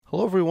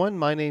Hello everyone,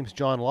 my name's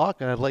John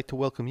Locke and I'd like to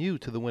welcome you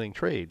to The Winning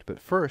Trade. But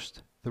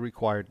first, the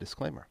required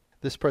disclaimer.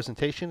 This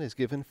presentation is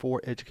given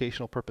for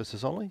educational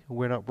purposes only.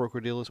 We're not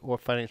broker-dealers or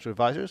financial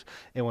advisors,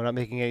 and we're not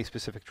making any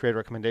specific trade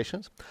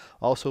recommendations.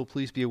 Also,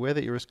 please be aware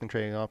that your risk in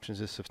trading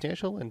options is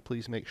substantial, and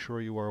please make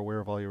sure you are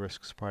aware of all your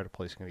risks prior to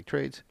placing any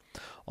trades.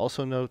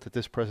 Also note that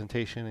this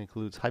presentation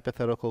includes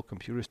hypothetical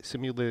computer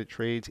simulated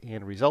trades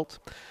and results.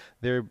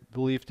 They're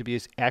believed to be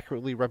as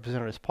accurately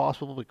represented as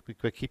possible,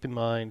 but keep in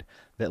mind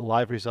that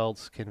live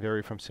results can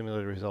vary from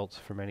simulated results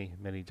for many,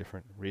 many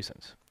different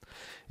reasons.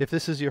 If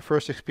this is your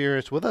first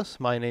experience with us,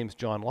 my name's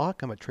John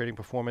Locke. I'm a trading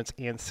performance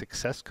and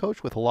success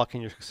coach with Lock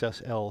in Your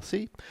Success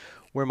LLC,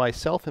 where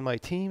myself and my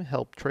team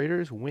help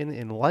traders win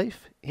in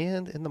life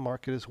and in the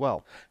market as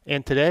well.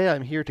 And today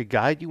I'm here to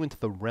guide you into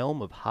the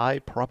realm of high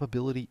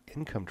probability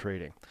income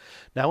trading.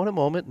 Now in a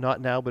moment,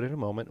 not now but in a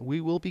moment, we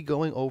will be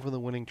going over the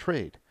winning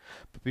trade.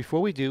 But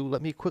before we do,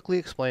 let me quickly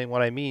explain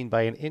what I mean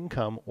by an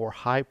income or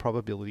high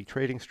probability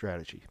trading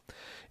strategy.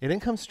 An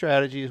income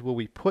strategy is where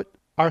we put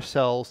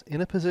ourselves in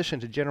a position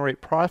to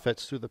generate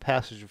profits through the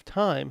passage of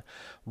time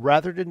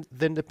rather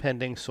than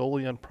depending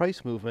solely on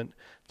price movement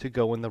to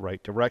go in the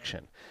right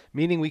direction.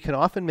 Meaning we can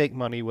often make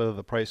money whether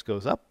the price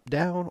goes up,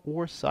 down,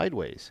 or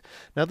sideways.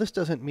 Now this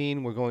doesn't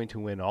mean we're going to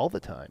win all the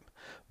time,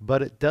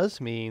 but it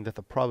does mean that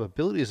the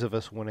probabilities of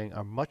us winning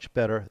are much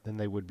better than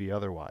they would be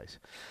otherwise.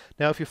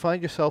 Now if you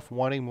find yourself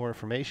wanting more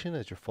information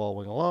as you're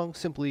following along,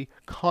 simply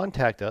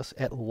contact us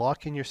at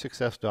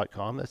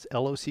lockinyoursuccess.com. That's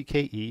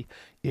L-O-C-K-E,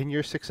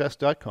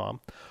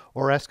 inyoursuccess.com,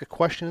 or ask a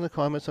question in the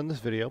comments on this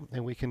video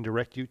and we can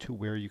direct you to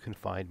where you can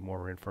find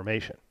more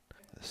information.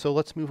 So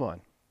let's move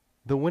on.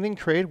 The winning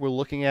trade we're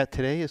looking at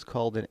today is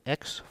called an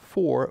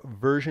X4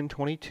 version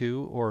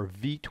 22, or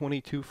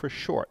V22 for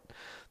short.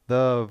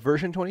 The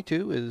version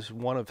 22 is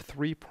one of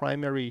three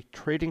primary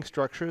trading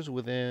structures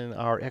within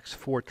our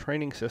X4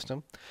 training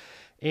system,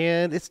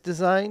 and it's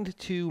designed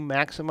to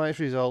maximize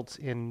results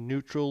in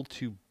neutral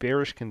to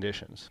bearish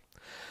conditions.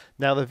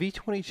 Now the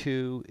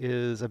V22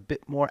 is a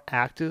bit more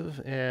active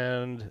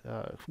and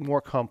more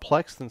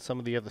complex than some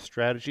of the other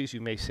strategies you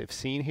may have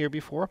seen here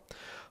before.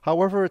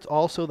 However, it's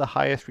also the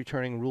highest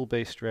returning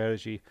rule-based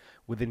strategy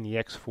within the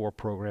X4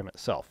 program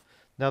itself.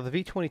 Now the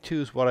V22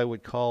 is what I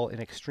would call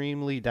an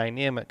extremely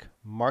dynamic,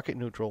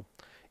 market-neutral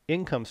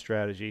income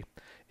strategy,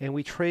 and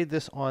we trade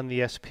this on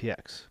the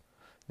SPX.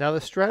 Now the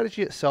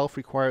strategy itself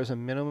requires a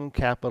minimum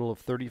capital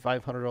of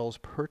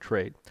 $3,500 per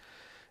trade.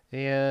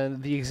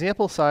 And the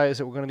example size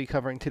that we're going to be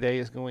covering today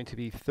is going to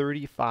be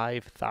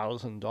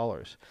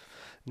 $35,000.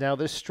 Now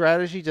this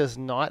strategy does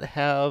not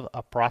have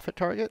a profit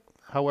target.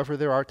 However,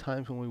 there are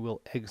times when we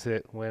will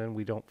exit when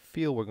we don't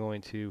feel we're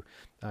going to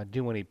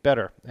do any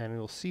better. And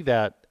we'll see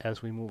that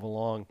as we move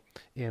along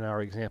in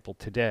our example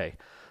today.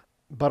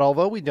 But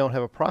although we don't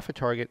have a profit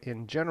target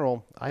in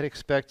general, I'd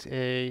expect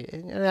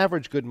an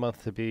average good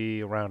month to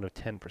be around a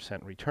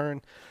 10%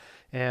 return.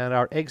 And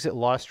our exit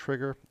loss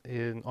trigger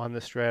on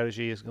this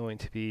strategy is going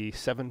to be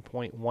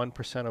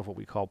 7.1% of what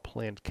we call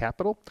planned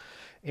capital.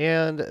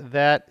 And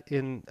that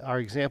in our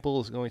example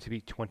is going to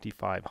be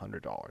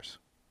 $2,500.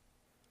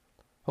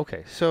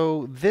 Okay,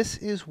 so this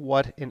is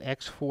what an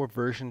X4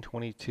 version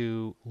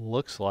 22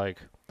 looks like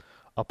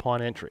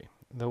upon entry.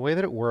 The way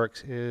that it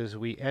works is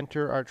we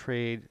enter our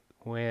trade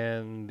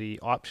when the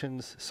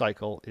options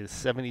cycle is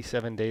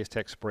 77 days to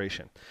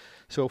expiration.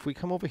 So if we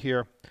come over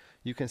here,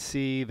 you can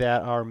see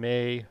that our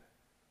May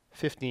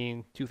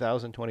 15,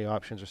 2020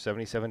 options are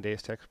 77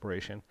 days to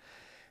expiration.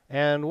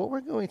 And what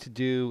we're going to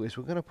do is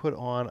we're going to put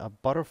on a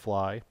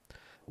butterfly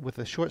with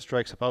the short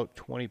strikes about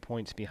 20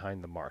 points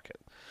behind the market.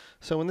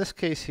 So in this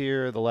case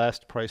here, the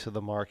last price of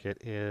the market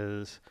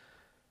is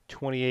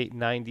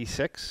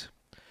 28.96.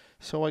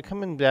 So I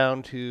come in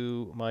down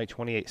to my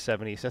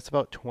 28.70. So that's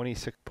about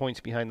 26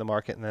 points behind the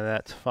market, and then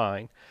that's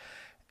fine.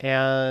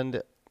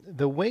 And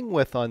the wing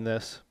width on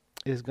this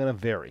is going to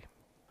vary.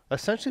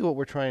 Essentially what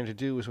we're trying to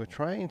do is we're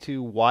trying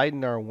to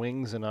widen our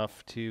wings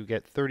enough to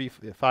get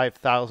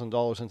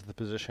 $35,000 into the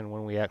position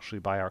when we actually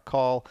buy our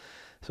call.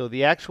 So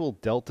the actual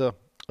delta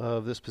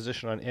of this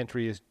position on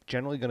entry is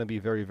generally going to be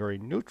very, very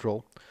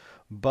neutral,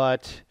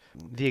 but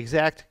the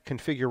exact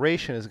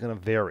configuration is going to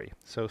vary.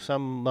 So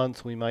some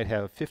months we might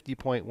have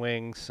 50-point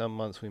wings, some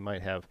months we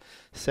might have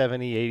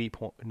 70, 80,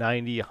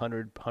 90,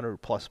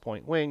 100 plus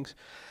point wings,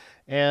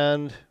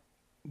 and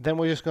then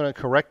we're just going to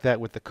correct that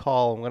with the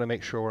call. I'm going to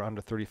make sure we're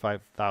under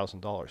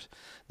 $35,000.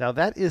 Now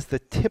that is the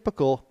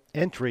typical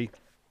entry.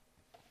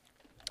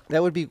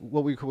 That would be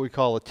what we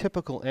call a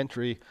typical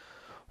entry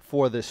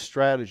for this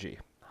strategy.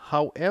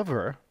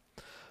 However,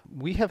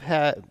 we have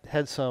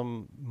had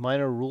some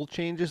minor rule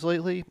changes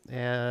lately,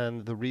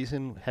 and the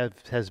reason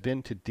has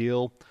been to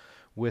deal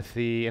with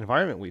the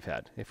environment we've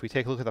had. If we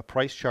take a look at the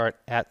price chart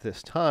at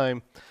this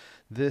time,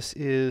 this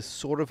is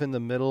sort of in the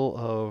middle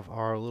of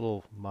our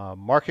little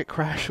market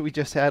crash we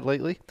just had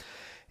lately.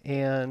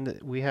 And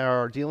we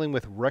are dealing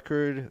with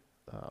record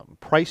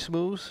price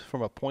moves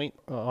from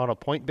on a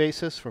point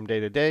basis from day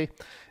to day.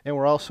 And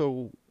we're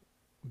also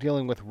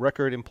dealing with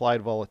record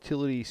implied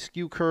volatility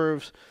skew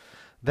curves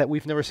that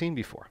we've never seen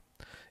before.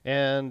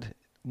 And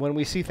when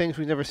we see things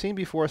we've never seen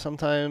before,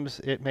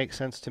 sometimes it makes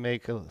sense to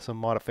make some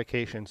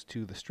modifications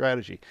to the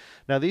strategy.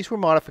 Now, these were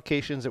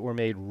modifications that were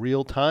made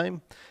real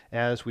time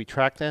as we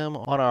track them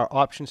on our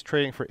options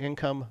trading for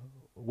income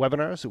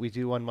webinars that we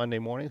do on Monday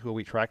mornings where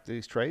we track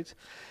these trades.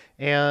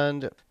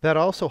 And that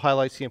also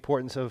highlights the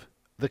importance of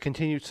the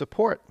continued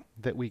support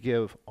that we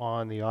give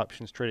on the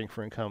options trading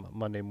for income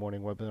Monday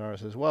morning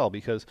webinars as well,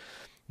 because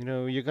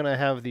you're going to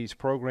have these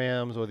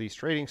programs or these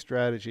trading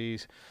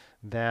strategies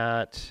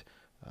that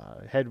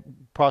had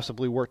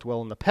possibly worked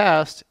well in the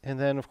past, and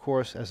then of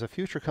course as the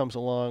future comes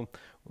along,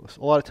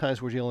 a lot of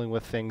times we're dealing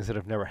with things that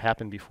have never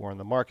happened before in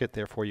the market.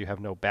 Therefore, you have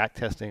no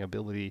backtesting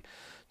ability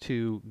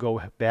to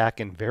go back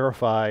and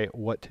verify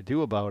what to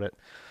do about it.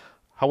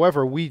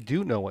 However, we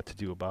do know what to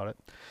do about it.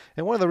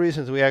 And one of the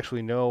reasons we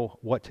actually know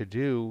what to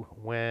do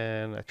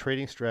when a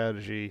trading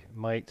strategy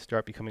might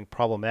start becoming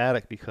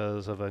problematic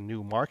because of a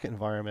new market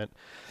environment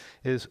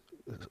is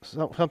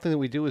something that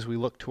we do is we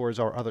look towards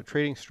our other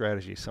trading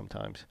strategies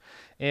sometimes.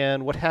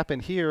 And what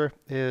happened here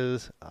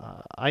is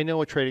I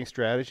know a trading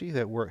strategy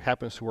that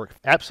happens to work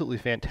absolutely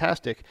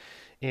fantastic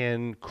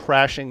in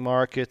crashing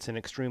markets and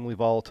extremely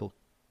volatile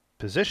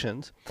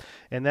positions,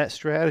 and that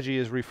strategy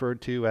is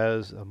referred to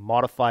as a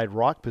modified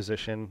rock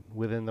position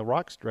within the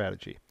rock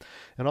strategy.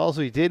 And all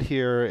we did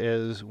here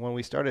is when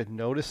we started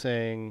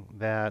noticing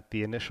that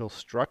the initial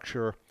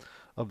structure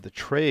of the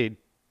trade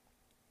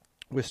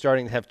was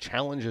starting to have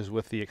challenges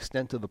with the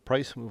extent of the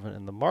price movement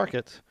in the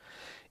markets,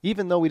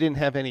 even though we didn't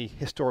have any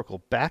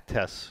historical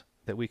backtests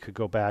that we could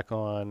go back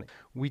on,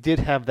 we did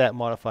have that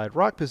modified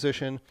rock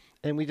position,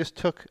 and we just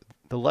took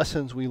the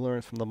lessons we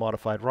learned from the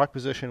modified rock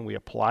position, we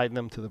applied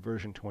them to the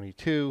version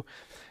 22,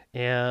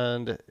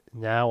 and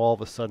now all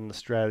of a sudden the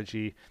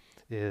strategy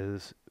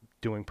is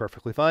doing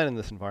perfectly fine in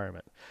this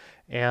environment.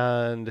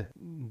 And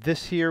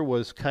this here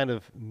was kind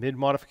of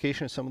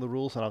mid-modification of some of the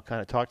rules, and I'll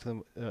kind of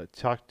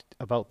talk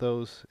about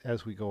those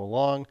as we go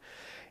along.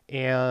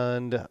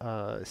 And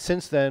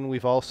since then,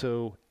 we've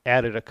also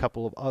added a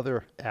couple of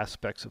other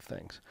aspects of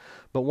things.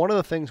 But one of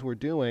the things we're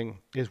doing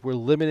is we're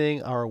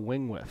limiting our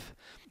wing width.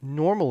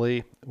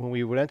 Normally, when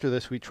we would enter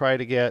this, we try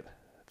to get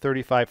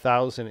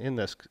 35,000 in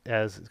this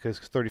because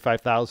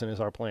 35,000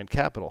 is our planned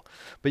capital.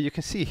 But you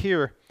can see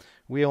here,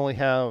 we only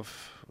have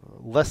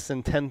less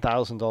than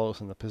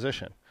 $10,000 in the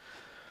position.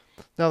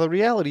 Now, the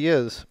reality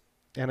is,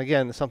 and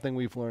again, something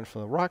we've learned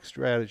from the rock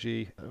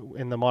strategy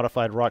in the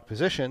modified rock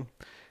position,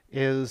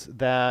 is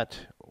that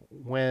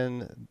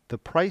when the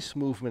price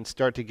movements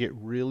start to get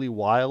really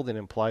wild and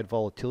implied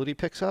volatility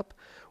picks up,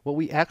 what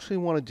we actually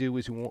want to do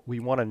is we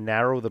want to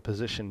narrow the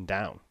position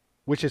down,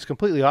 which is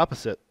completely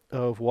opposite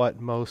of what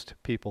most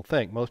people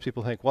think. Most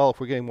people think, well, if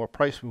we're getting more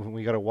price movement,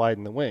 we got to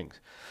widen the wings.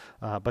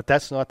 But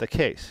that's not the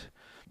case.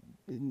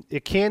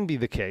 It can be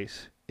the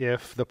case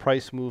if the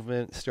price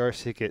movement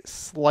starts to get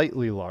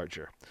slightly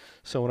larger.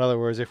 So in other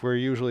words, if we're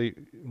usually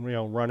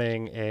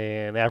running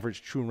an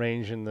average true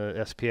range in the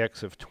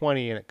SPX of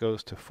 20 and it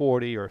goes to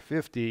 40 or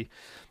 50,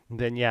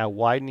 then yeah,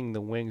 widening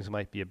the wings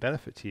might be a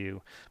benefit to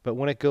you. But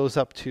when it goes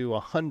up to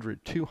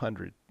 100,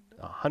 200,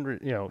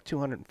 100,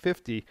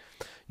 250,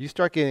 you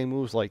start getting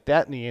moves like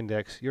that in the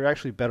index, you're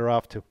actually better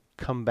off to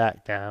come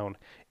back down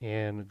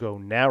and go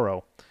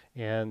narrow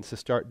and to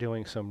start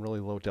doing some really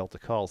low delta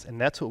calls. And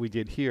that's what we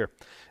did here.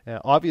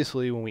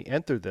 Obviously, when we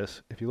entered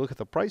this, if you look at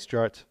the price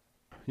charts,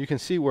 you can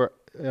see we're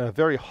in a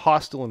very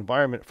hostile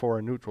environment for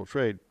a neutral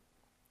trade.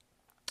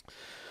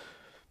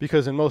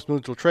 Because in most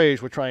neutral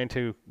trades, we're trying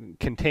to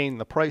contain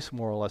the price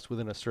more or less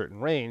within a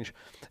certain range,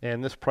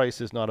 and this price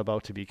is not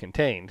about to be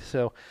contained.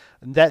 So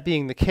that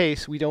being the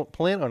case, we don't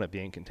plan on it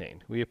being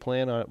contained. We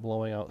plan on it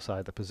blowing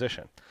outside the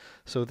position.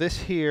 So this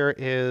here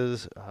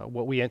is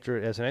what we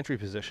entered as an entry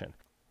position.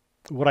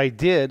 What I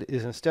did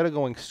is instead of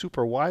going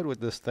super wide with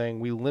this thing,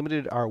 we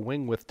limited our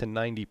wing width to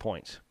 90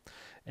 points.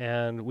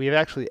 And we've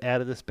actually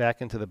added this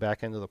back into the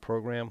back end of the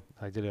program.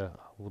 I did a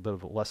little bit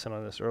of a lesson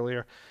on this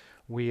earlier.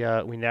 We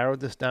narrowed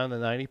this down to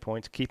 90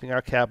 points, keeping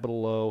our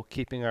capital low,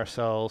 keeping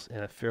ourselves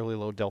in a fairly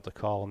low delta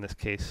call, in this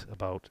case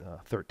about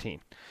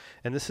 13.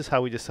 And this is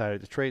how we decided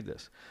to trade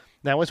this.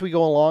 Now, as we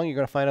go along, you're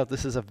going to find out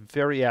this is a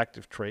very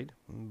active trade,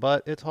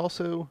 but it's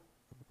also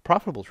a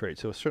profitable trade,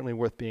 so it's certainly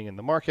worth being in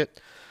the market.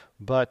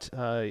 But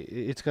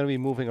it's going to be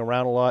moving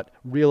around a lot.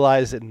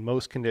 Realize that in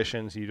most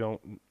conditions, you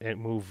don't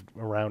move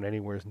around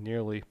anywhere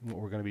nearly what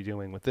we're going to be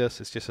doing with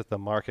this. It's just that the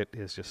market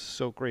is just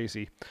so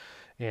crazy.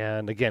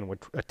 And again, we're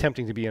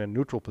attempting to be in a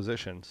neutral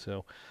position.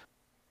 So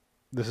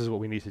this is what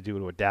we need to do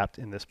to adapt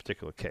in this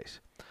particular case.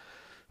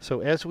 So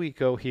as we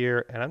go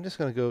here, and I'm just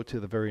going to go to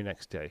the very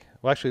next day.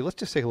 Well, actually, let's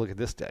just take a look at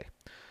this day.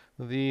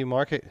 The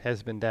market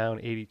has been down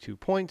 82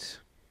 points.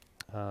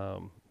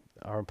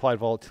 Our implied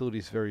volatility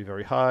is very,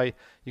 very high.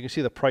 You can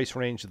see the price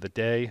range of the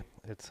day.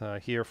 It's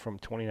here from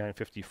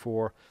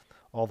 29.54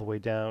 all the way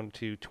down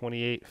to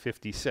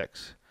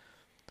 28.56.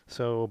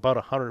 So about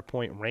a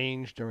 100-point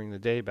range during the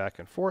day back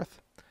and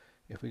forth.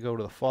 If we go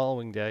to the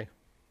following day,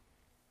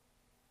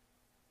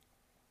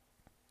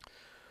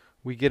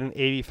 we get an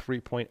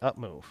 83-point up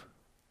move.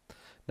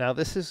 Now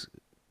this is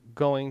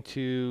going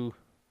to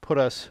put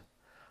us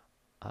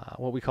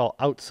what we call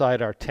outside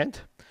our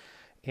tent.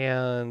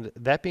 And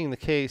that being the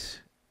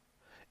case,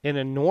 in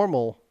a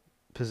normal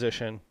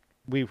position,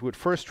 we would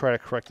first try to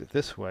correct it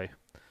this way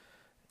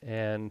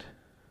and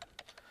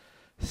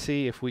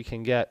see if we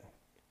can get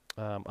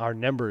our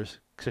numbers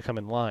to come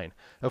in line.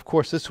 Of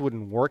course, this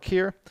wouldn't work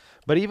here,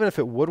 but even if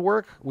it would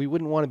work, we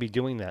wouldn't want to be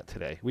doing that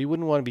today. We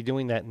wouldn't want to be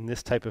doing that in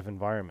this type of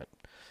environment,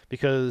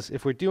 because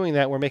if we're doing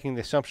that, we're making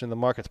the assumption the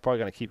market's probably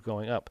going to keep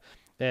going up.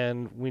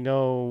 And we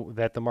know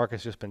that the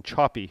market's just been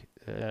choppy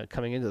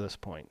coming into this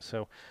point.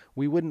 So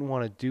we wouldn't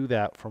want to do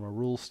that from a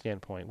rules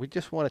standpoint. We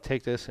just want to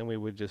take this and we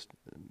would just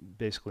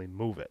basically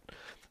move it.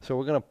 So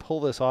we're going to pull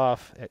this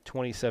off at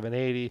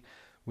 27.80.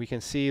 We can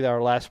see that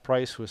our last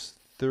price was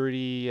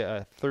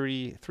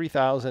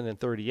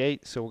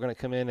 3,038. So we're going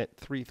to come in at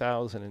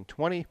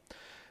 3,020.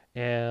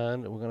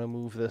 And we're going to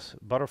move this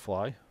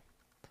butterfly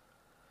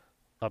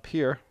up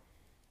here,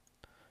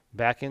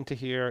 back into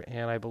here,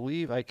 and I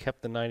believe I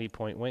kept the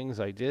 90-point wings.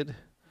 I did.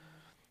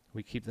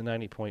 We keep the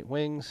 90-point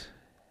wings.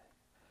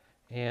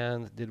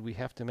 And did we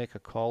have to make a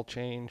call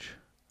change?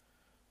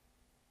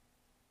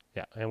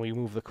 Yeah, and we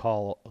move the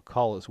call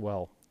as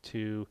well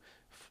to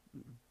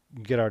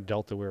get our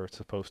delta where it's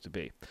supposed to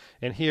be.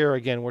 And here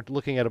again, we're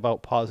looking at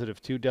about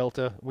 +2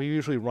 delta. We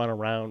usually run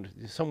around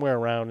somewhere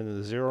around in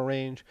the 0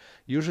 range.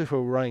 Usually if we're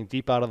running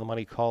deep out of the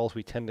money calls,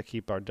 we tend to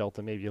keep our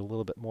delta maybe a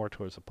little bit more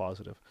towards the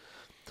positive.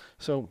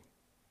 So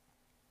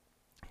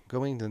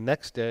going to the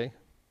next day,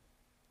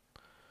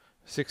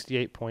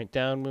 68-point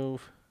down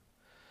move.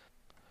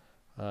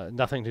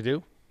 Nothing to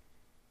do.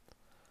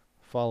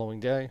 Following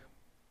day,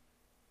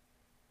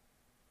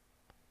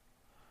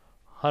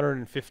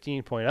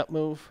 115-point up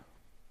move.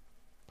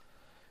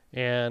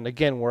 And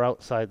again, we're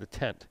outside the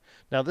tent.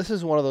 Now, this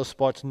is one of those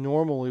spots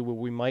normally where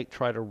we might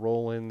try to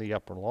roll in the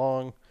upper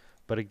long.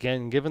 But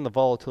again, given the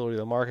volatility of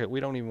the market, we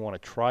don't even want to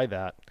try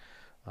that.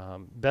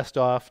 Best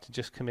off to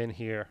just come in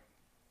here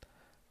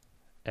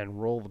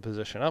and roll the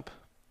position up.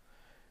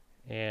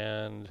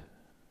 And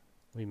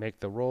we make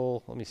the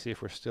roll. Let me see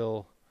if we're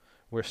still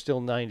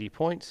 90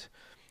 points.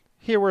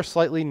 Here we're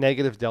slightly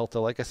negative delta.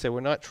 Like I said, we're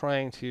not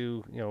trying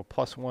to,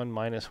 +1,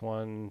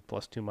 -1,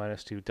 +2,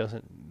 -2. It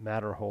doesn't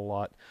matter a whole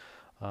lot.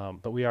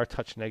 But we are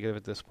touch negative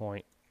at this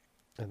point,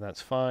 and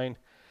that's fine.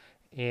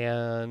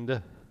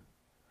 And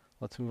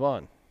let's move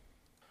on.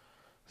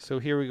 So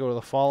here we go to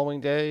the following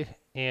day,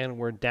 and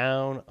we're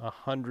down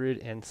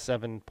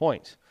 107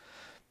 points.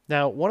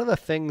 Now, one of the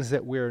things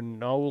that we're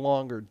no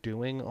longer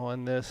doing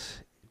on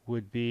this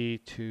would be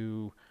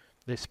to,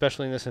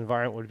 especially in this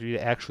environment, would be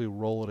to actually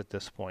roll it at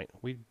this point.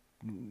 We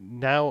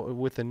now,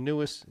 with the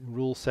newest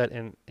rule set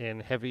in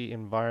heavy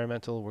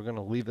environmental, we're going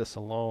to leave this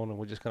alone, and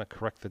we're just going to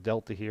correct the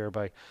delta here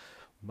by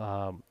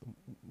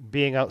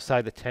being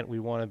outside the tent. We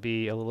want to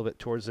be a little bit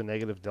towards the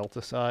negative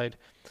delta side.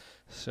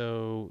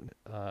 So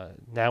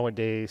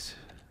nowadays,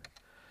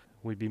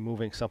 we'd be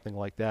moving something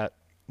like that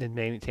and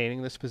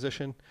maintaining this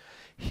position.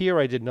 Here,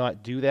 I did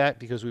not do that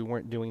because we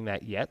weren't doing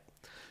that yet.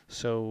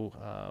 So,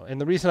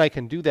 and the reason I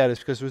can do that is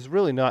because there's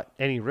really not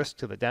any risk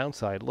to the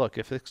downside. Look,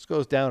 if this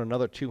goes down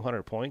another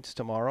 200 points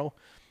tomorrow,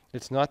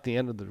 it's not the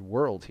end of the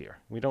world here.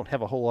 We don't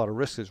have a whole lot of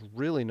risk. There's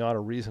really not a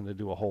reason to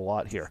do a whole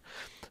lot here.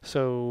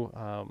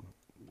 So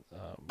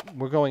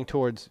we're going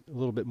towards a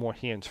little bit more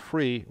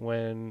hands-free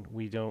when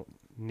we don't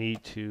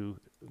need to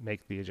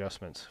make the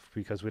adjustments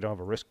because we don't have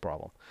a risk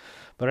problem.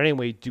 But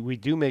anyway, we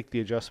do make the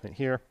adjustment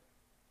here.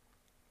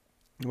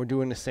 We're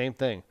doing the same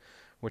thing.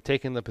 We're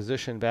taking the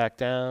position back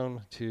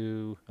down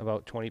to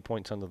about 20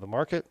 points under the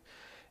market,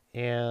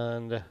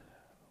 and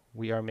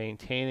we are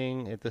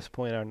maintaining at this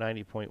point our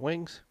 90-point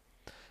wings.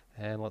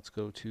 And let's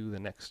go to the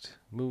next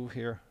move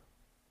here.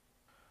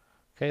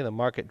 Okay, the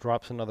market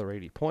drops another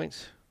 80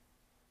 points.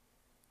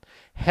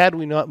 Had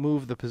we not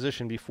moved the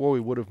position before,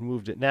 we would have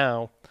moved it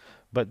now.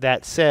 But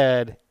that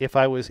said, if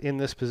I was in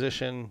this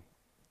position,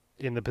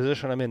 in the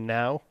position I'm in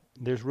now,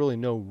 there's really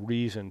no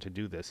reason to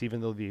do this, even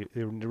though the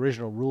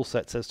original rule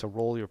set says to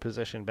roll your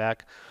position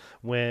back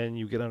when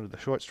you get under the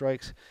short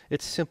strikes.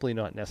 It's simply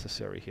not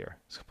necessary here.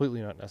 It's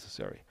completely not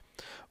necessary.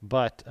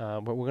 But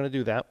we're going to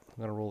do that. I'm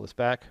going to roll this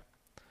back.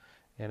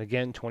 And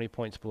again, 20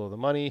 points below the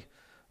money.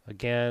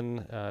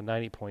 Again,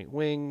 90-point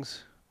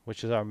wings,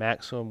 which is our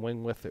maximum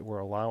wing width that we're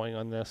allowing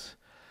on this.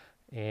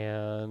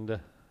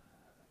 And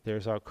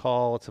there's our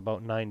call. It's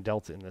about 9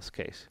 delta in this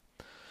case,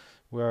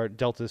 where our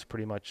delta is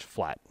pretty much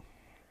flat.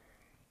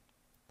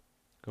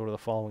 Go to the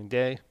following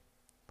day.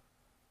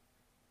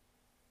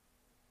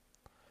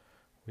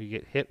 We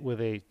get hit with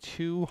a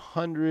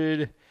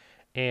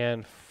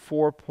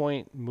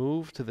 204-point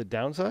move to the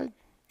downside.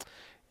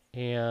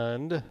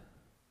 And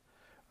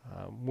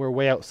we're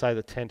way outside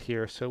the tent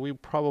here, so we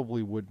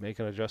probably would make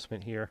an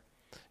adjustment here,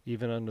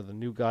 even under the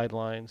new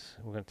guidelines.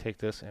 We're going to take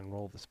this and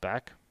roll this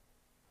back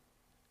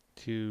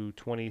to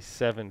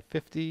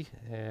 27.50,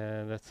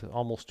 and that's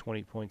almost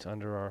 20 points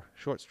under our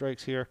short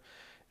strikes here.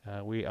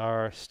 We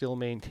are still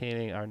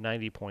maintaining our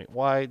 90-point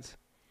wides,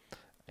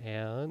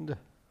 and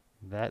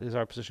That is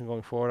our position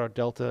going forward. Our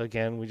delta,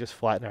 again, we just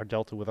flatten our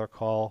delta with our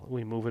call.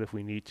 We move it if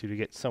we need to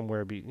get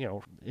somewhere,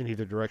 in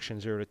either direction,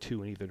 0 to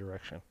 2 in either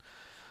direction.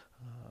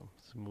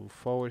 Let's move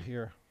forward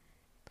here.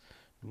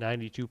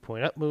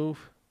 92-point up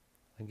move.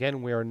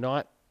 Again, we are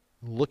not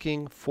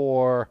looking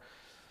for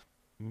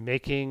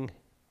making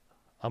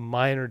a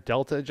minor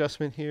delta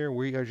adjustment here.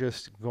 We are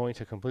just going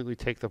to completely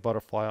take the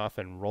butterfly off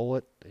and roll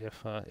it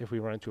if we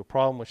run into a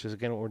problem, which is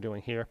again what we're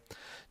doing here.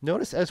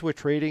 Notice as we're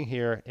trading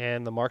here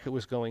and the market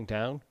was going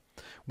down,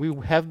 we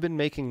have been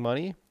making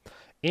money,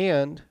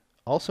 and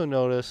also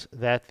notice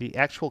that the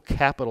actual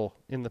capital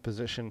in the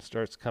position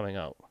starts coming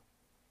out.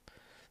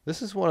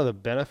 This is one of the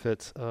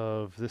benefits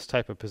of this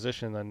type of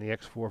position on the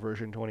X4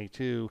 version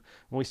 22.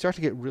 When we start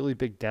to get really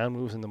big down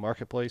moves in the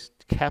marketplace,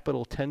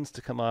 capital tends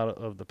to come out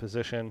of the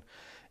position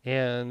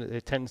and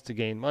it tends to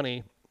gain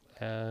money,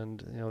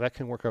 and that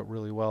can work out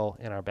really well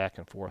in our back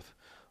and forth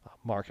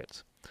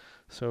markets.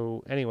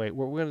 So anyway,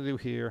 what we're going to do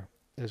here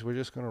is we're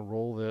just going to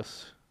roll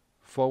this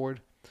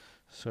forward.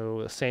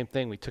 So the same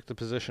thing, we took the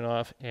position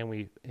off and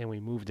we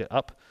moved it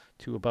up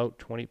to about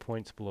 20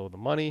 points below the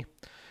money.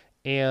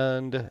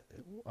 And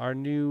our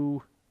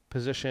new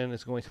position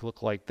is going to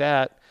look like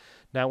that.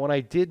 Now, when I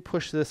did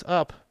push this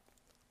up,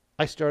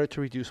 I started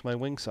to reduce my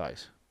wing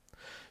size.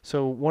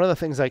 So one of the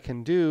things I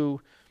can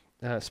do,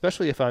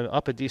 especially if I'm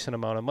up a decent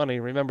amount of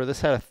money, remember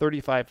this had a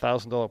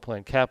 $35,000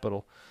 planned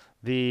capital.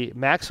 The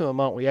maximum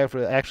amount we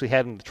actually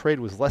had in the trade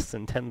was less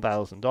than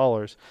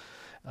 $10,000.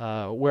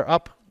 We're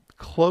up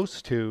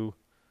close to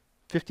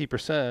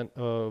 50%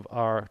 of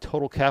our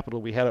total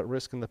capital we had at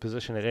risk in the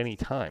position at any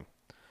time,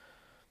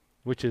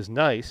 which is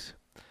nice.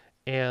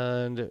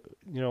 And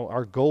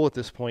our goal at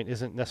this point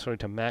isn't necessarily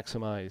to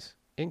maximize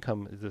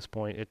income at this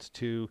point. It's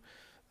to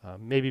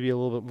maybe be a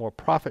little bit more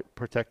profit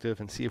protective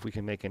and see if we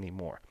can make any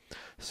more.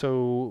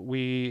 So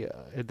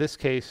in this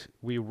case,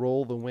 we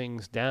roll the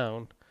wings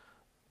down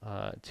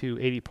to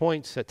 80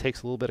 points. That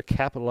takes a little bit of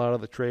capital out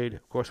of the trade.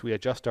 Of course, we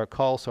adjust our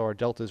call, so our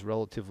delta is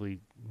relatively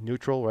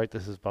neutral, right?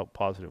 This is about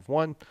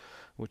 +1,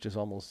 which is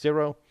almost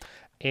 0.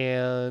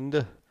 And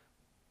if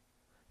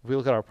we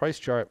look at our price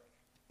chart,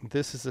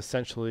 this is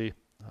essentially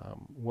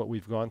what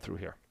we've gone through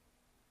here.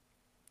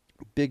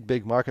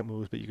 Big market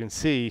moves, but you can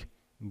see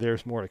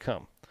there's more to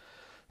come.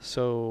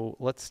 So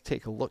let's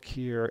take a look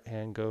here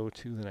and go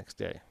to the next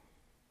day.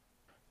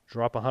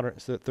 Drop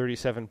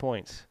 137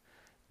 points.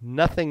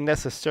 Nothing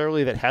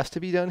necessarily that has to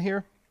be done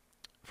here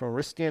from a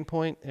risk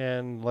standpoint.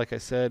 And like I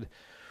said,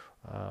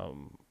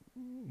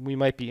 we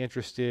might be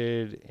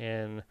interested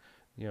in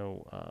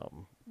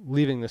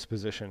leaving this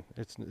position.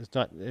 It's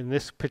not, in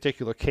this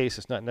particular case,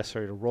 it's not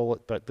necessary to roll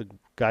it, but the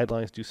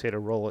guidelines do say to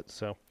roll it.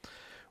 So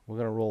we're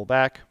going to roll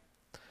back.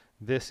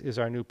 This is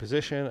our new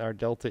position. Our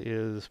delta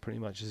is pretty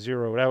much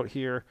zeroed out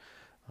here.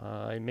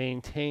 I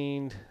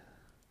maintained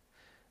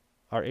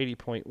our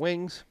 80-point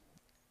wings,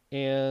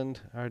 and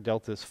our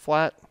delta is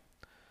flat.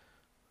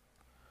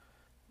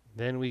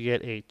 Then we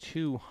get a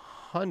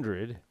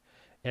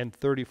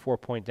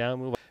 234-point down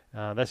move.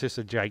 That's just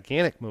a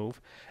gigantic move.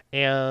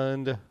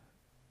 And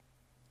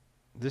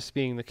this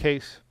being the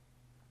case,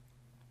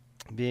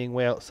 being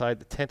way outside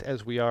the tent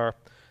as we are,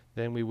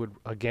 then we would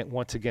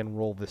once again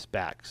roll this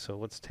back. So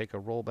let's take a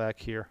roll back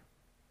here.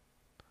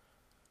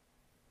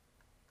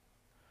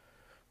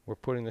 We're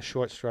putting the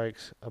short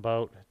strikes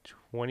about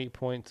 20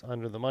 points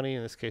under the money,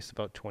 in this case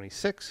about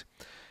 26.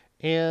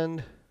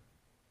 And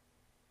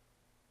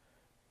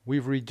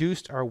we've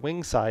reduced our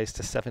wing size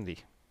to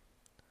 70.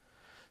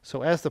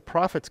 So as the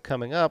profit's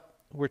coming up,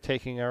 we're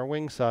taking our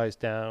wing size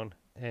down,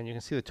 and you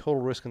can see the total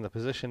risk in the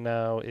position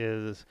now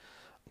is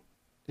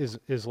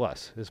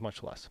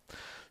much less.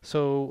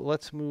 So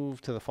let's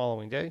move to the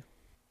following day.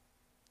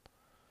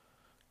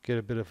 Get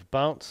a bit of a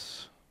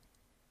bounce.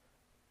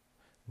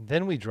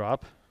 Then we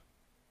drop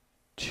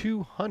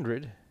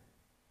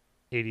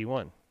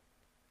 281.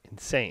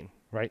 Insane,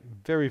 right?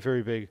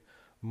 Very big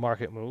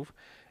market move.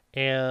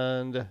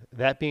 And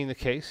that being the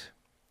case,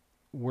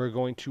 we're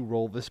going to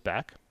roll this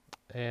back.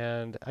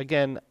 And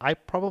again, I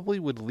probably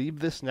would leave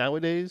this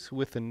nowadays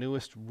with the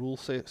newest rule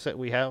set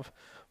we have.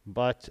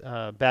 But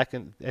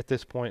at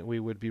this point, we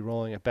would be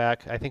rolling it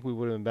back. I think we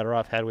would have been better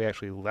off had we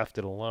actually left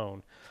it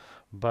alone.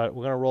 But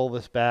we're going to roll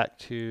this back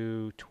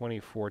to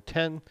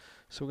 2410.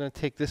 So we're going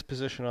to take this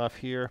position off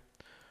here,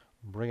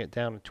 bring it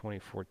down to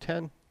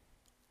 2410.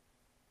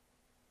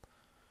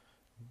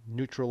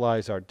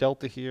 Neutralize our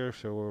delta here,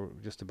 so we're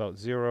just about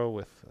 0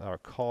 with our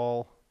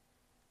call.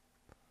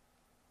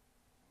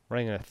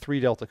 Running a 3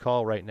 delta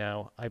call right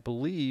now. I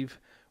believe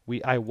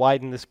I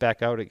widen this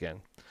back out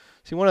again.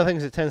 See, one of the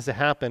things that tends to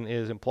happen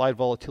is implied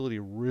volatility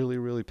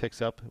really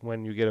picks up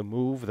when you get a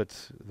move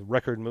that's the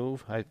record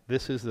move.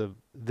 This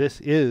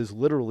is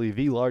literally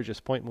the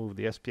largest point move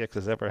the SPX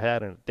has ever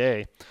had in a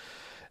day,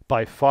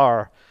 by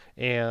far,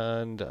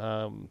 and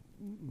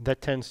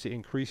that tends to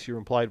increase your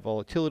implied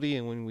volatility.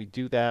 And when we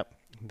do that,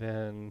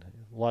 then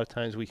a lot of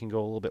times we can go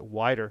a little bit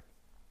wider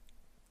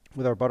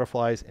with our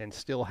butterflies and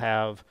still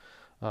have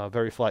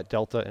very flat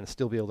delta and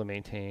still be able to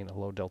maintain a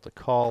low delta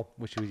call,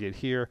 which we did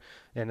here.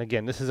 And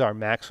again, this is our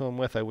maximum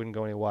width. I wouldn't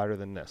go any wider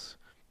than this.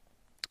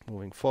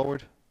 Moving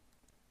forward,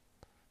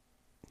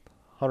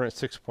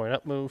 106 point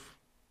up move.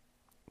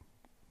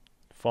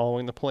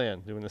 Following the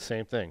plan, doing the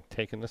same thing,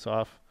 taking this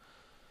off,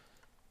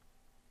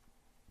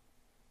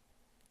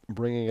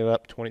 bringing it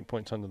up 20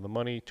 points under the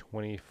money,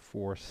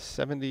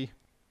 24.70.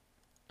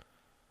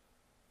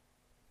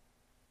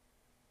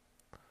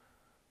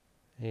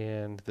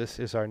 And this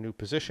is our new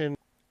position.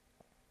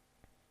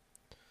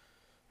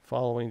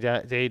 Following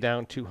day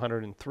down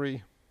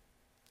 203.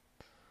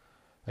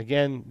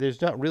 Again,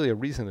 there's not really a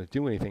reason to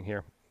do anything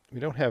here. We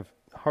don't have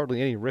hardly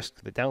any risk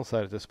to the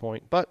downside at this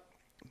point, but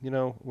you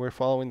know, we're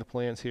following the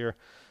plans here.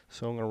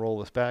 So I'm going to roll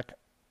this back,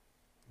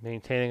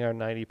 maintaining our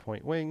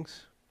 90-point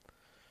wings.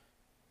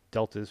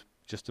 Delta is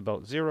just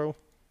about 0.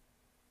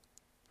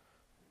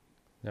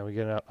 Now we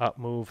get an up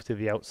move to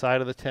the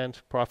outside of the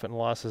tent. Profit and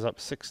loss is up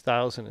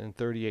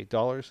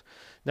 $6,038.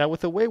 Now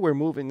with the way we're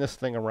moving this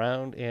thing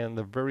around and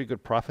the very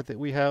good profit that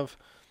we have,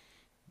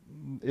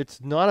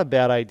 it's not a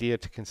bad idea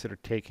to consider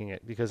taking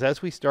it, because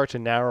as we start to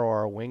narrow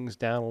our wings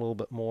down a little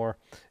bit more,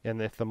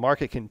 and if the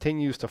market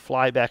continues to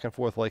fly back and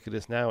forth like it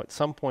is now, at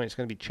some point it's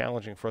going to be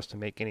challenging for us to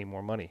make any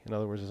more money. In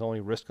other words, there's only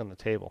risk on the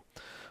table.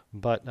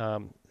 But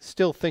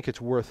still think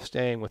it's worth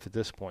staying with at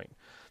this point.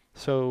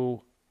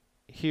 So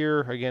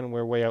here, again,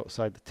 we're way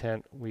outside the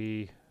tent.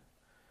 We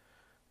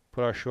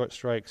put our short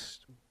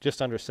strikes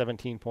just under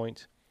 17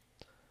 points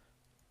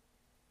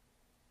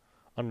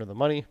under the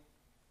money.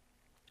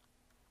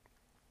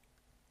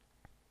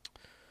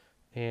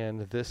 And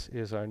this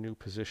is our new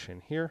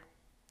position here.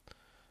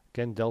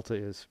 Again, delta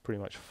is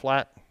pretty much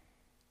flat.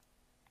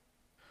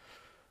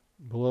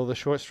 Below the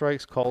short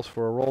strikes calls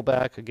for a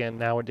rollback. Again,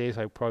 nowadays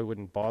I probably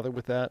wouldn't bother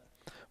with that.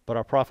 But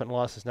our profit and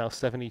loss is now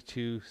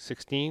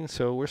 72.16,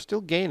 so we're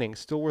still gaining,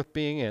 still worth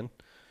being in.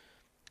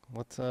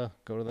 Let's go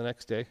to the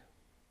next day.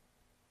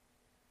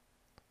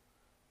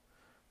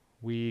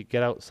 We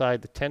get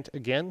outside the tent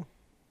again,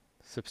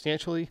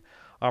 substantially.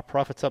 Our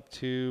profit's up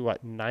to,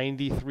 what,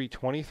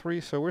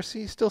 93.23, so we're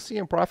still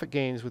seeing profit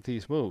gains with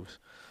these moves.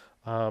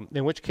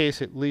 In which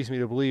case, it leads me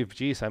to believe,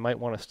 geez, I might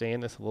want to stay in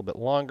this a little bit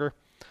longer.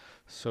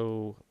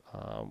 So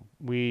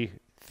we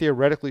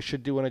theoretically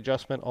should do an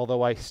adjustment,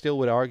 although I still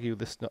would argue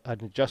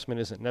an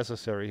adjustment isn't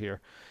necessary here.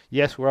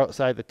 Yes, we're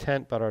outside the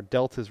tent, but our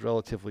delta is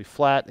relatively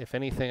flat. If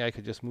anything, I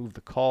could just move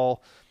the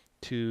call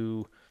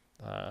to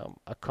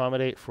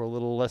accommodate for a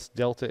little less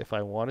delta if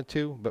I wanted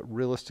to, but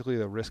realistically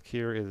the risk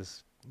here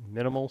is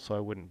minimal, so I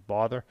wouldn't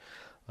bother.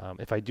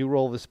 If I do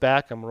roll this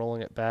back, I'm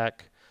rolling it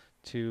back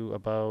to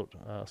about,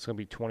 it's going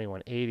to be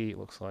 21.80, it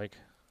looks like.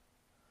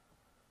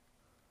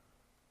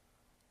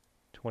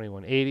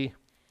 21.80.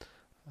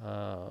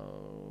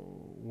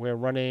 We're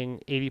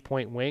running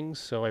 80-point wings,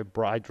 so I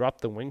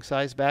dropped the wing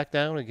size back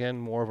down. Again,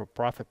 more of a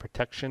profit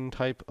protection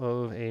type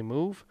of a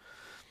move.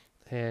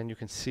 And you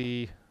can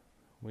see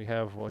we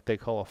have what they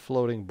call a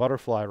floating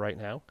butterfly right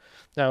now.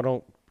 Now,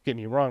 don't get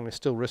me wrong, there's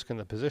still risk in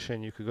the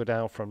position. You could go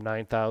down from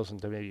 9,000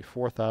 to maybe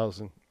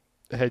 4,000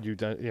 had you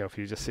done, if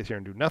you just sit here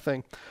and do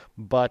nothing.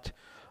 But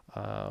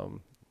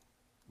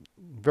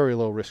very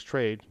low risk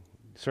trade.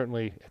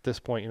 Certainly at this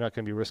point, you're not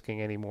going to be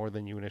risking any more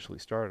than you initially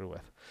started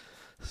with.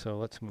 So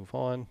let's move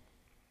on.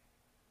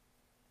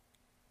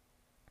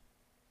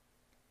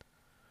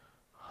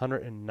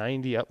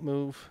 190 up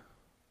move.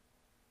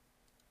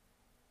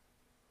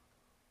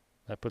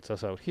 That puts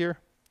us out here.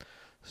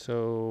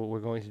 So we're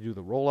going to do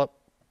the roll up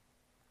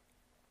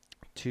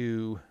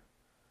to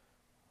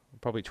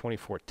probably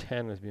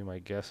 24.10 would be my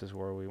guess is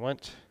where we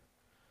went.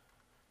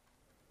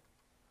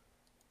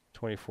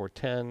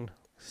 24.10,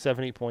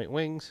 70-point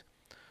wings,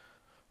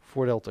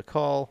 4 delta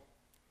call.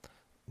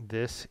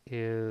 This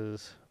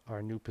is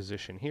our new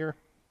position here,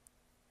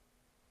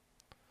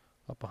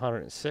 up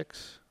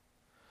 106.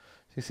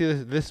 So you see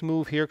this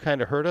move here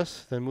kind of hurt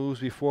us. The moves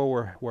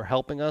before were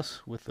helping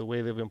us with the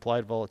way the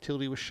implied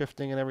volatility was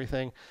shifting and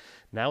everything.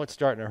 Now it's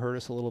starting to hurt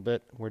us a little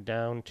bit. We're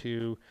down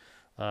to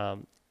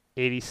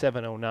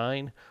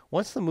 87.09.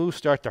 Once the moves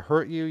start to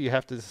hurt you, you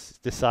have to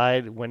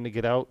decide when to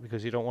get out,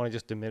 because you don't want to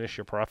just diminish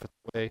your profit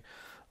away,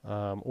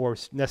 or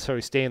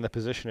necessarily stay in the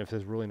position if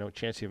there's really no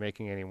chance you're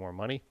making any more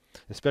money,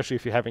 especially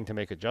if you're having to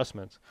make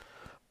adjustments.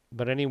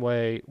 But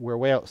anyway, we're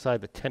way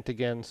outside the tent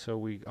again, so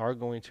we are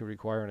going to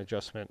require an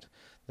adjustment.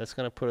 That's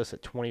going to put us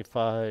at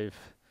 25.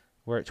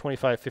 We're at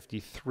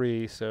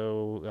 25.53,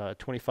 so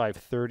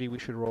 25.30 we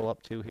should roll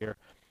up to here.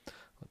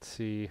 Let's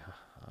see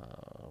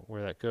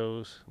where that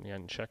goes. Let me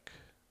uncheck.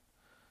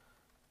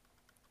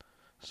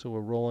 So we're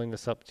rolling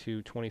this up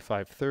to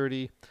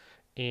 25.30,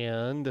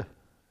 and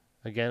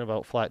again,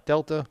 about flat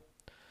delta.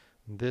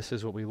 This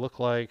is what we look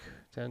like.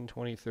 10,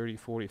 20, 30,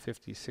 40,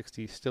 50,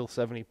 60, still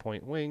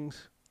 70-point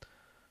wings.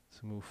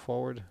 So move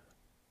forward,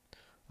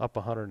 up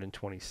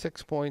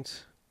 126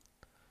 points.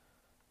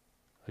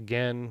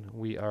 Again,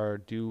 we are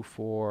due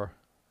for,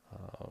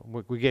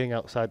 we're getting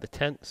outside the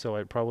tent, so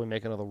I'd probably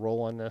make another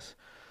roll on this.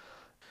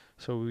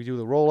 So we do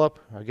the roll up.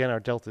 Again, our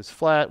delta is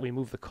flat. We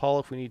move the call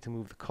if we need to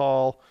move the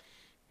call.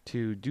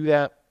 to do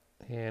that.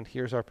 And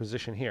here's our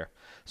position here.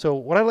 So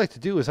what I'd like to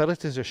do is I'd like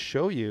to just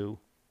show you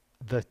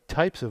the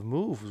types of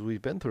moves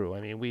we've been through.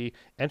 I mean, we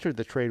entered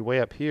the trade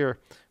way up here.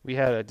 We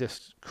had a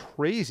just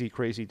crazy,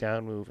 crazy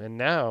down move. And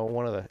now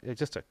it's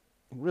just a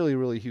really,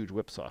 really huge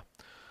whipsaw.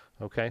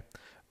 Okay.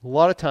 A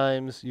lot of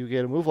times you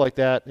get a move like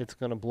that, it's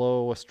going to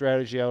blow a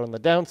strategy out on the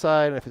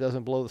downside. And if it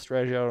doesn't blow the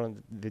strategy out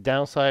on the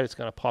downside, it's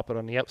going to pop it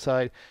on the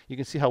upside. You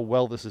can see how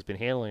well this has been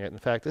handling it. In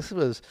fact, this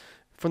was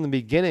from the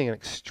beginning an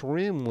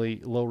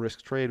extremely low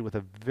risk trade with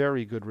a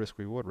very good risk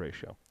reward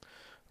ratio.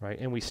 Right?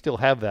 And we still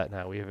have that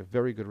now. We have a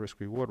very good risk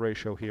reward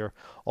ratio here,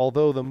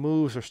 although the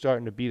moves are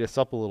starting to beat us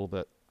up a little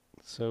bit.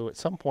 So at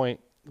some point,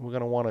 we're going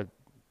to want to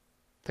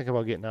think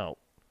about getting out.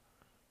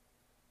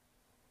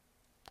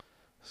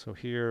 So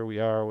here we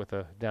are with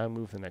a down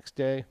move the next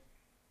day.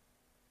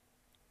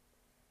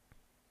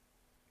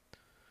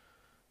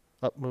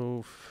 Up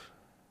move.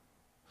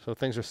 So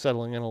things are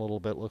settling in a little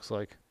bit, looks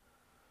like.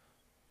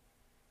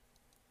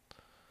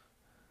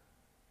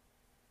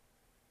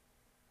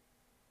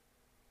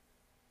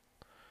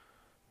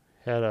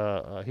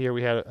 Here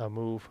we had a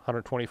move,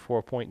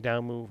 124-point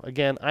down move.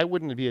 Again, I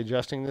wouldn't be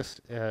adjusting this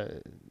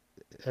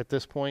at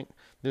this point.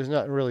 There's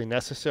not really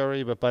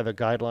necessary, but by the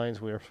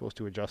guidelines, we are supposed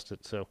to adjust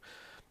it. So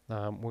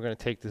we're going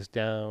to take this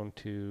down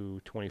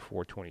to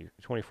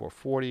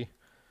 24.40,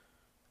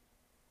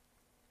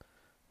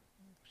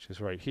 which is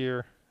right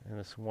here. And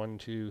it's 1,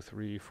 2,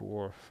 3,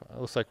 4. It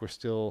looks like we're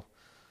still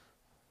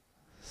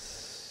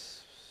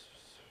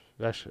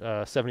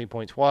 70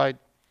 points wide.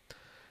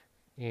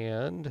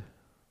 And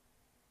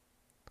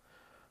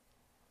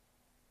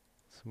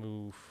let's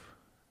move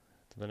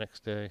to the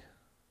next day.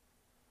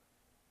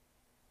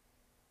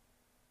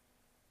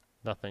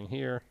 Nothing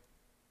here.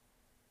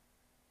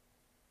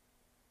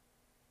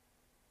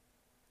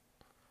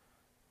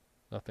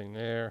 Nothing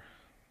there.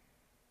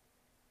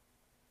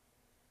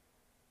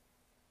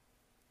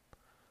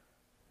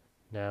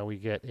 Now we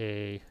get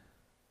a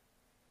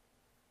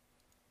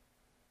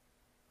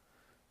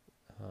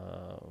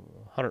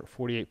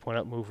 148-point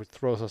up move, which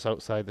throws us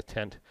outside the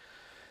tent.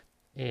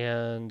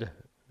 And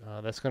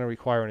that's going to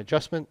require an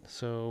adjustment.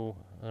 So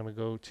I'm going to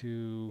go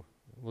to,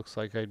 looks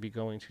like I'd be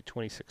going to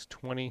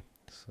 26.20.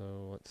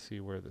 So let's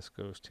see where this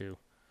goes to.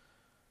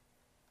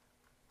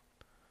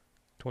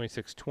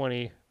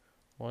 26.20.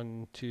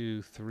 1,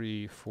 2,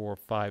 3, 4,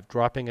 5,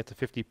 dropping it to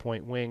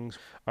 50-point wings.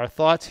 Our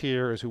thoughts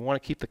here is we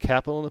want to keep the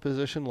capital in the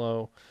position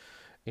low,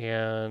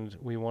 and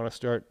we want to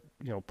start,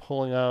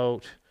 pulling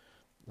out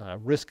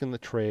risk in the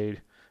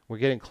trade. We're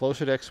getting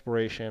closer to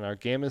expiration. Our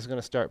gamma is going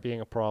to start being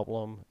a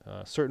problem.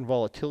 Certain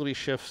volatility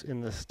shifts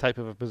in this type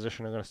of a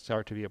position are going to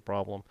start to be a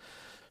problem.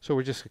 So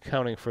we're just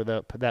accounting for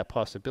that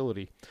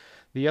possibility.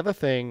 The other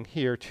thing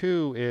here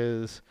too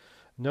is,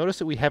 notice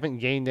that we haven't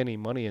gained any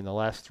money in the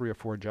last 3 or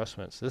 4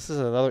 adjustments. This is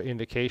another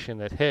indication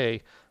that,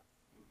 hey,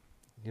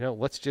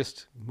 let's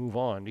just move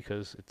on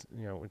because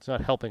it's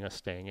not helping us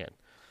staying in.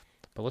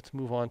 But let's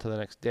move on to the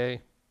next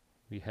day.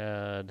 We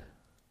had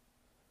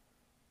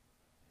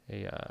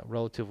a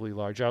relatively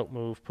large out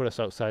move, put us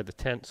outside the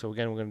tent. So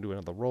again, we're going to do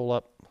another roll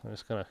up. I'm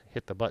just going to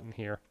hit the button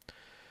here.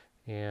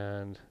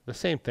 And the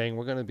same thing,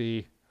 we're going to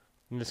be,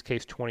 in this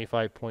case,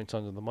 25 points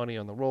under the money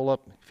on the roll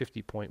up,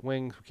 50-point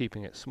wings, we're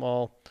keeping it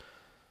small.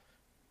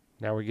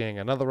 Now we're getting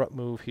another up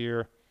move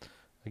here.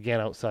 Again,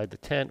 outside the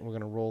tent, we're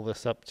going to roll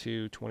this up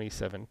to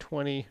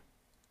 27.20.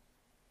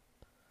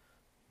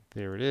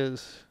 There it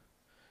is.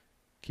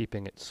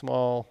 Keeping it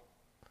small.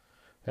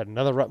 Had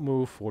another up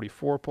move,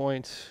 44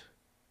 points.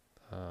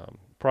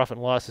 Profit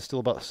and loss is still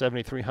about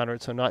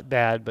 7,300, so not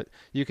bad. But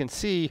you can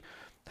see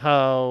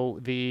how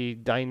the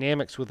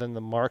dynamics within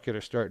the market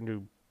are starting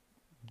to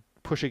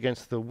push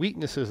against the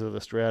weaknesses of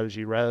the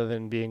strategy rather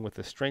than being with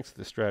the strengths of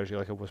the strategy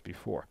like it was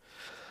before.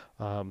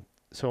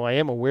 So I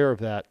am aware of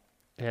that,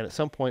 and at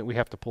some point we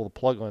have to pull the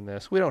plug on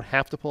this. We don't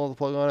have to pull the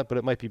plug on it, but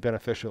it might be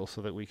beneficial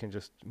so that we can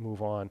just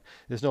move on.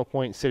 There's no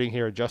point sitting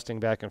here adjusting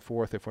back and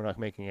forth if we're not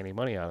making any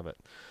money out of it.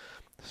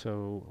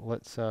 So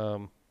let's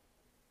move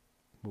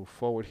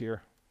forward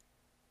here.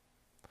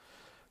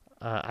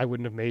 I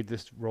wouldn't have made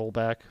this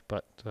rollback,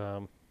 but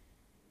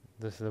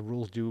the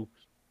rules do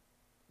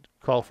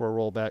call for a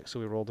rollback, so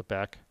we rolled it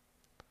back.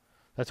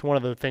 That's one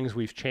of the things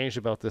we've changed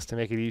about this to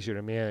make it easier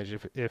to manage.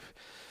 If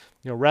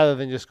rather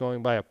than just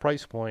going by a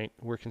price point,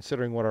 we're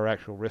considering what our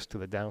actual risk to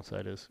the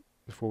downside is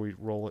before we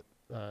roll it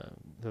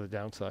to the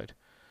downside.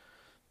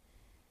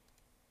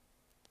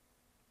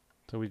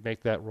 So we'd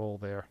make that roll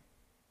there.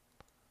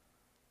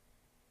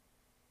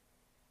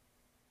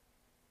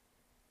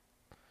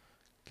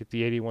 Get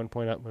the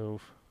 81-point up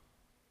move.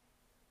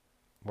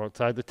 We're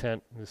outside the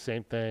tent, the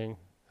same thing,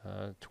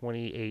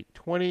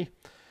 28.20.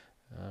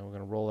 We're going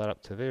to roll that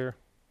up to there.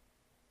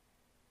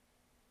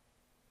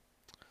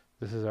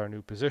 This is our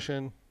new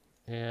position.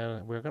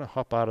 And we're going to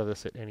hop out of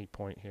this at any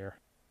point here.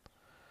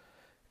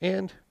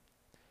 And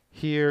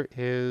here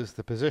is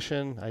the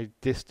position. I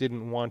just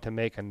didn't want to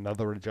make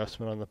another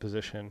adjustment on the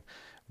position.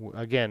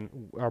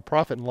 Again, our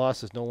profit and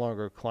loss is no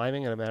longer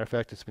climbing. As a matter of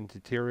fact, it's been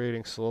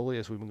deteriorating slowly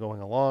as we've been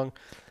going along.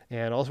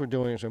 And all we're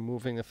doing is we're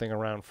moving the thing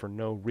around for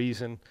no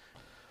reason.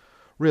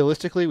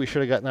 Realistically, we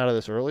should have gotten out of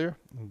this earlier,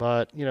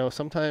 but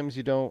sometimes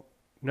you don't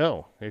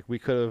know. Like, we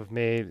could have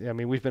made. I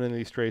mean, we've been in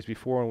these trades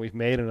before, and we've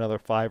made another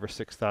 $5,000 or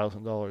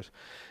 $6,000,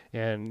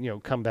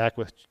 and come back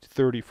with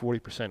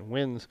 30-40%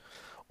 wins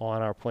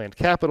on our planned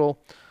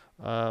capital.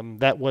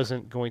 That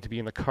wasn't going to be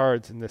in the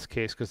cards in this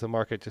case because the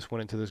market just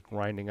went into this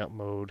grinding up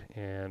mode,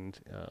 and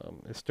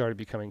it started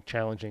becoming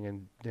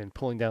challenging and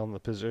pulling down the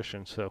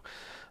position. So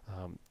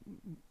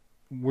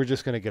we're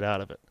just going to get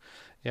out of it.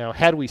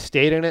 Had we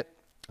stayed in it,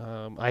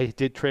 I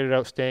did trade it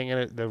out staying in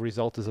it. The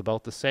result is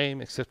about the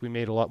same, except we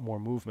made a lot more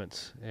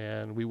movements.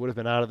 And we would have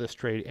been out of this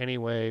trade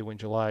anyway when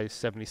July's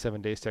 77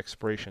 days to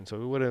expiration. So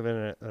we would have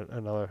been in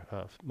another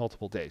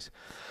multiple days.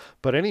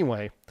 But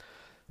anyway,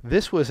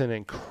 this was an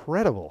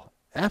incredible,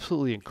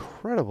 absolutely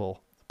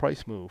incredible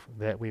price move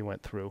that we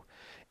went through.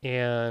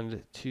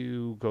 And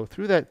to go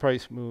through that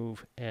price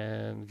move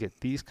and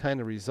get these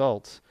kind of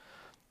results,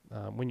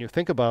 when you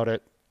think about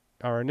it,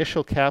 our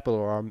initial capital,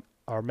 or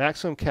our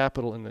maximum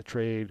capital in the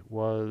trade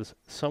was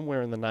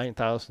somewhere in the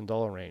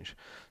 $9,000 range.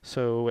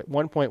 So at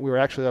one point we were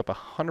actually up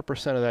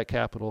 100% of that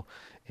capital,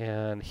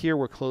 and here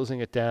we're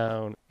closing it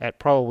down at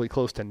probably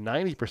close to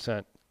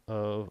 90%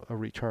 of a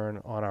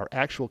return on our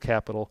actual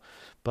capital.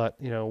 But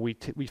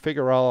we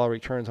figure all our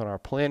returns on our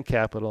planned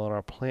capital, and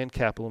our planned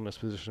capital in this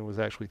position was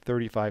actually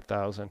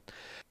 $35,000.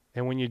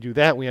 And when you do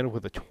that, we end up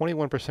with a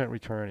 21%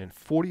 return in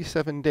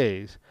 47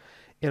 days.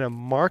 In a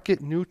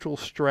market neutral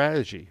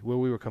strategy where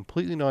we were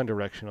completely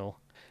non-directional,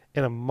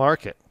 in a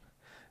market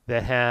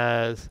that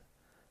has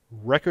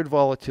record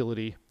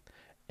volatility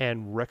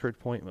and record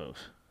point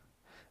moves.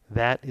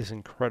 That is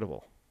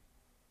incredible.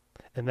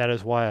 And that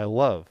is why I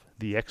love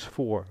the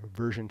X4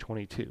 version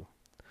 22.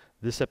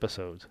 This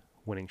episode's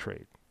winning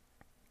trade.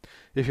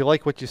 If you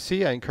like what you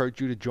see, I encourage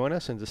you to join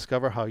us and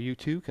discover how you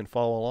too can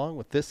follow along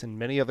with this and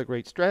many other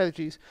great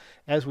strategies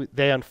as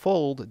they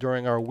unfold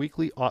during our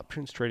weekly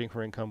Options Trading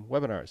for Income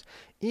webinars,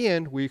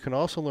 and where you can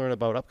also learn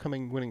about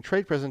upcoming winning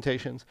trade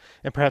presentations,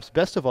 and perhaps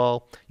best of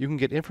all, you can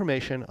get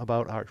information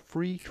about our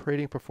free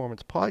Trading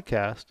Performance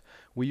podcast,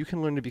 where you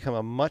can learn to become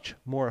a much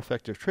more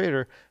effective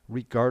trader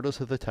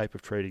regardless of the type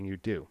of trading you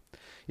do.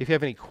 If you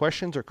have any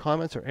questions or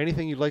comments or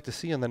anything you'd like to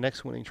see on the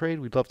next winning trade,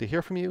 we'd love to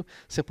hear from you.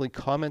 Simply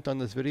comment on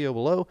this video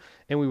below,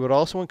 and we would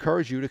also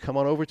encourage you to come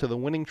on over to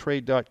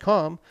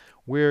thewinningtrade.com,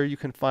 where you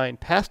can find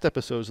past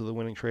episodes of The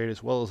Winning Trade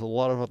as well as a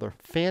lot of other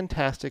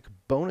fantastic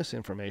bonus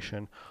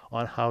information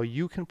on how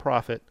you can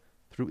profit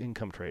through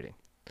income trading.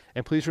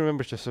 And please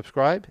remember to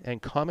subscribe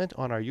and comment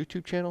on our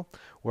YouTube channel,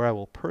 where I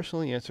will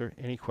personally answer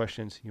any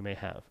questions you may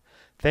have.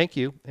 Thank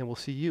you, and we'll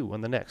see you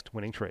on the next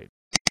winning trade.